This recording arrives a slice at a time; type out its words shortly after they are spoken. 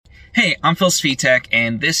Hey, I'm Phil Svitek,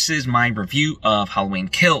 and this is my review of Halloween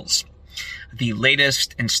Kills, the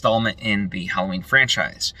latest installment in the Halloween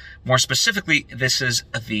franchise. More specifically, this is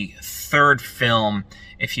the third film,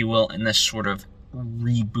 if you will, in this sort of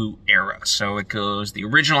reboot era. So it goes the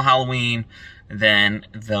original Halloween, then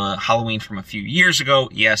the Halloween from a few years ago.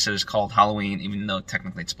 Yes, it is called Halloween, even though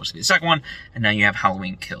technically it's supposed to be the second one, and now you have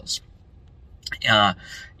Halloween Kills.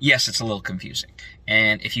 Yes, it's a little confusing.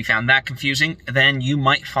 And if you found that confusing, then you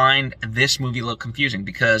might find this movie a little confusing,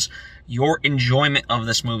 because your enjoyment of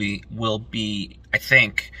this movie will be, I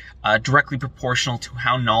think, directly proportional to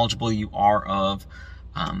how knowledgeable you are of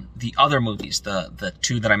the other movies, the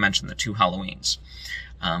two that I mentioned, the two Halloweens.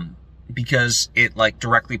 Because it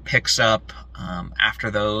directly picks up after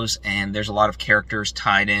those, and there's a lot of characters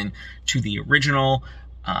tied in to the original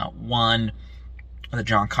one, the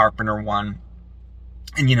John Carpenter one.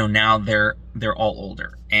 And, now they're all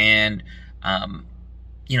older. And,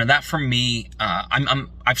 that for me,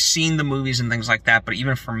 I've seen the movies and things like that, but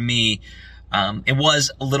even for me, it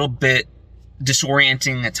was a little bit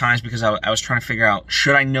disorienting at times, because I was trying to figure out,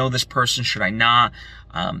 should I know this person? Should I not?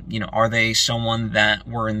 Are they someone that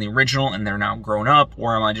were in the original and they're now grown up?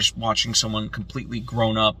 Or am I just watching someone completely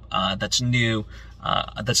grown up, that's new,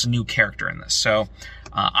 that's a new character in this? So,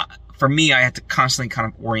 for me, I had to constantly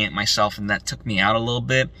kind of orient myself, and that took me out a little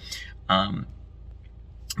bit.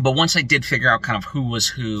 But once I did figure out kind of who was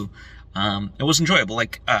who, it was enjoyable.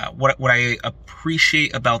 What I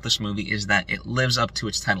appreciate about this movie is that it lives up to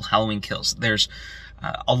its title, Halloween Kills. There's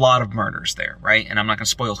a lot of murders there, right? And I'm not going to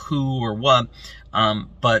spoil who or what,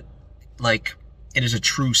 but it is a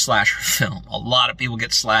true slasher film. A lot of people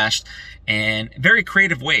get slashed, and very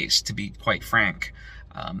creative ways, to be quite frank.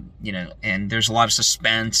 And there's a lot of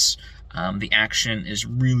suspense. The action is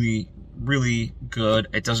really, really good.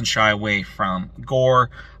 It doesn't shy away from gore.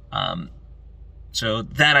 So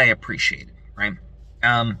that I appreciated, right?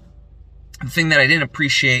 The thing that I didn't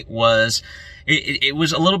appreciate was it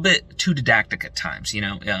was a little bit too didactic at times.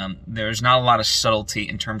 There's not a lot of subtlety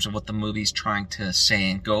in terms of what the movie's trying to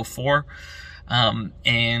say and go for.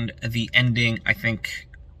 And the ending, I think,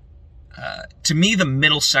 to me, the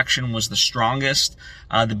middle section was the strongest.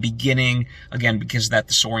 The beginning, again, because that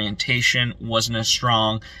disorientation wasn't as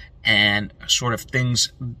strong, and sort of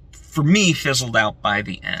things, for me, fizzled out by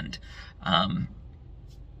the end.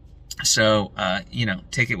 So,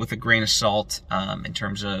 take it with a grain of salt, in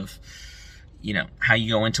terms of, how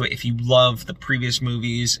you go into it. If you love the previous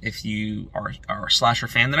movies, if you are a slasher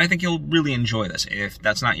fan, then I think you'll really enjoy this. If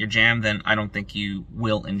that's not your jam, then I don't think you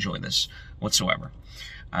will enjoy this whatsoever.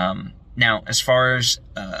 Now, as far as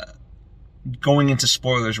going into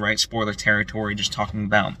spoilers, right? Spoiler territory, just talking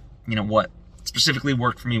about, what specifically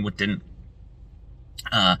worked for me, what didn't.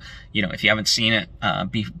 If you haven't seen it,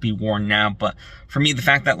 be warned now. But for me, the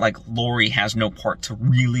fact that, Laurie has no part to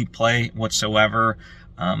really play whatsoever,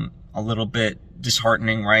 a little bit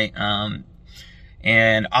disheartening, right?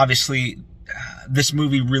 And obviously, this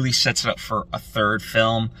movie really sets it up for a third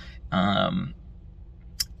film.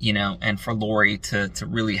 And for Laurie to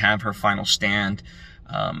really have her final stand.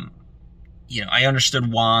 I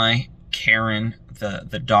understood why Karen,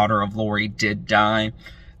 the daughter of Laurie, did die.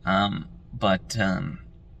 But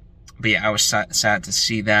yeah, I was sad to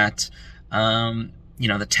see that.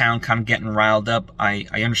 The town kind of getting riled up. I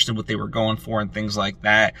understood what they were going for and things like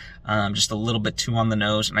that. Just a little bit too on the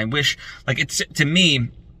nose. And I wish, it's, to me,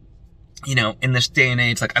 in this day and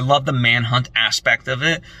age, I love the manhunt aspect of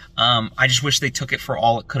it. I just wish they took it for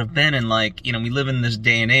all it could have been. And we live in this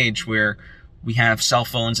day and age where we have cell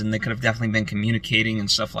phones, and they could have definitely been communicating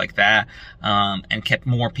and stuff like that, and kept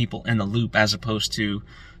more people in the loop, as opposed to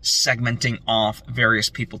segmenting off various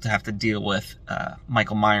people to have to deal with,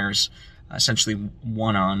 Michael Myers, essentially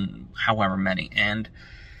one on however many. And,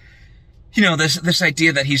 this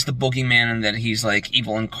idea that he's the boogeyman and that he's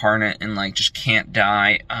evil incarnate and just can't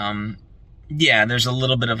die, yeah, there's a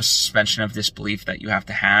little bit of a suspension of disbelief that you have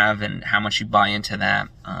to have, and how much you buy into that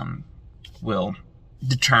will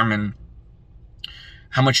determine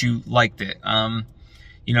how much you liked it.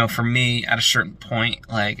 For me, at a certain point,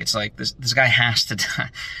 it's this guy has to die.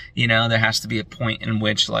 There has to be a point in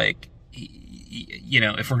which,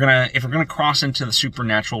 if we're gonna cross into the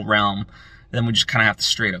supernatural realm, then we just kind of have to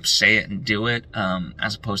straight up say it and do it,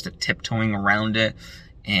 as opposed to tiptoeing around it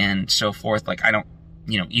and so forth. I don't.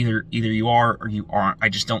 Either you are or you aren't. I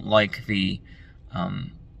just don't like the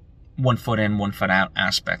 1 foot in, 1 foot out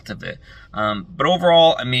aspect of it. But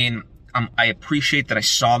overall, I appreciate that I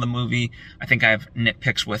saw the movie. I think I have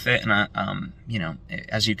nitpicks with it, and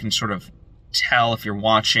as you can sort of tell if you're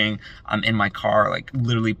watching, I'm in my car,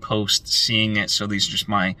 literally post seeing it. So these are just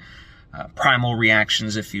my primal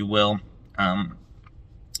reactions, if you will.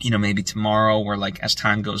 Maybe tomorrow, or like as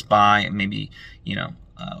time goes by, and maybe,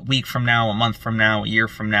 a week from now, a month from now, a year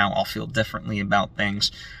from now, I'll feel differently about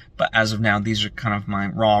things. But as of now, these are kind of my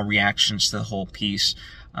raw reactions to the whole piece.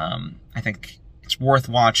 I think it's worth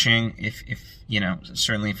watching if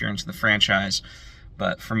certainly if you're into the franchise.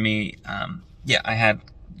 But for me, I had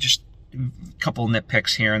just a couple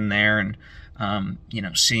nitpicks here and there, and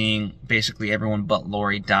seeing basically everyone but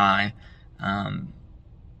Laurie die,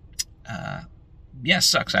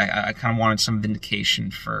 sucks. I kind of wanted some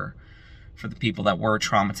vindication for the people that were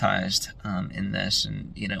traumatized in this,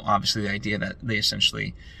 and obviously the idea that they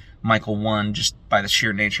essentially Michael won just by the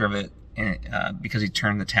sheer nature of it, because he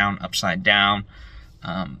turned the town upside down.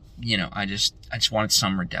 I just wanted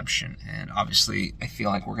some redemption, and obviously I feel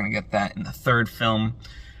like we're gonna get that in the third film.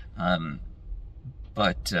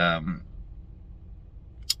 But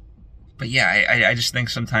I just think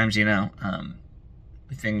sometimes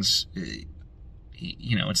things,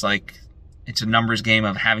 it's like it's a numbers game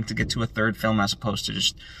of having to get to a third film as opposed to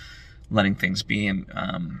just letting things be. And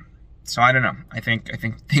so I don't know. I think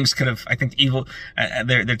things could have. I think evil.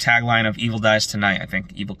 Their tagline of "Evil dies tonight." I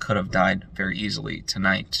think evil could have died very easily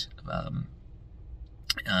tonight. But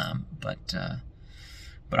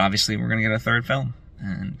obviously we're gonna get a third film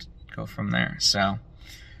and go from there. So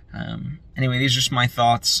anyway, these are just my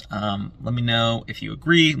thoughts. Let me know if you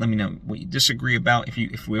agree. Let me know what you disagree about.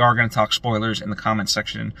 If we are going to talk spoilers in the comments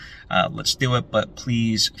section, let's do it. But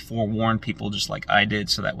please forewarn people just like I did,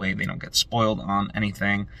 so that way they don't get spoiled on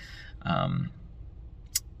anything. One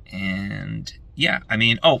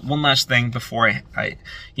last thing before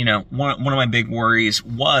one of my big worries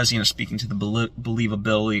was, speaking to the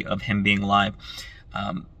believability of him being alive.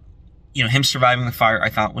 Him surviving the fire, I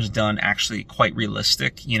thought was done actually quite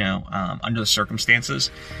realistic, under the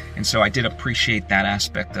circumstances. And so I did appreciate that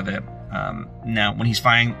aspect of it. Now, when he's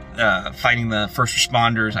fighting the first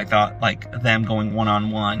responders, I thought, like, them going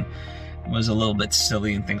one-on-one was a little bit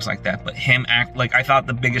silly and things like that. But I thought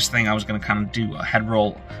the biggest thing I was going to kind of do a head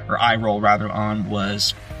roll, or eye roll rather, on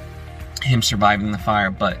was him surviving the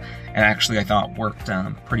fire. But it actually, I thought, worked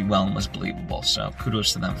pretty well and was believable. So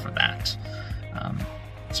kudos to them for that.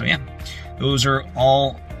 Those are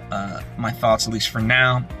all my thoughts, at least for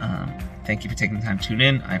now. Thank you for taking the time to tune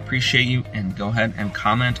in. I appreciate you, and go ahead and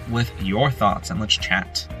comment with your thoughts, and let's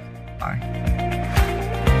chat. Bye.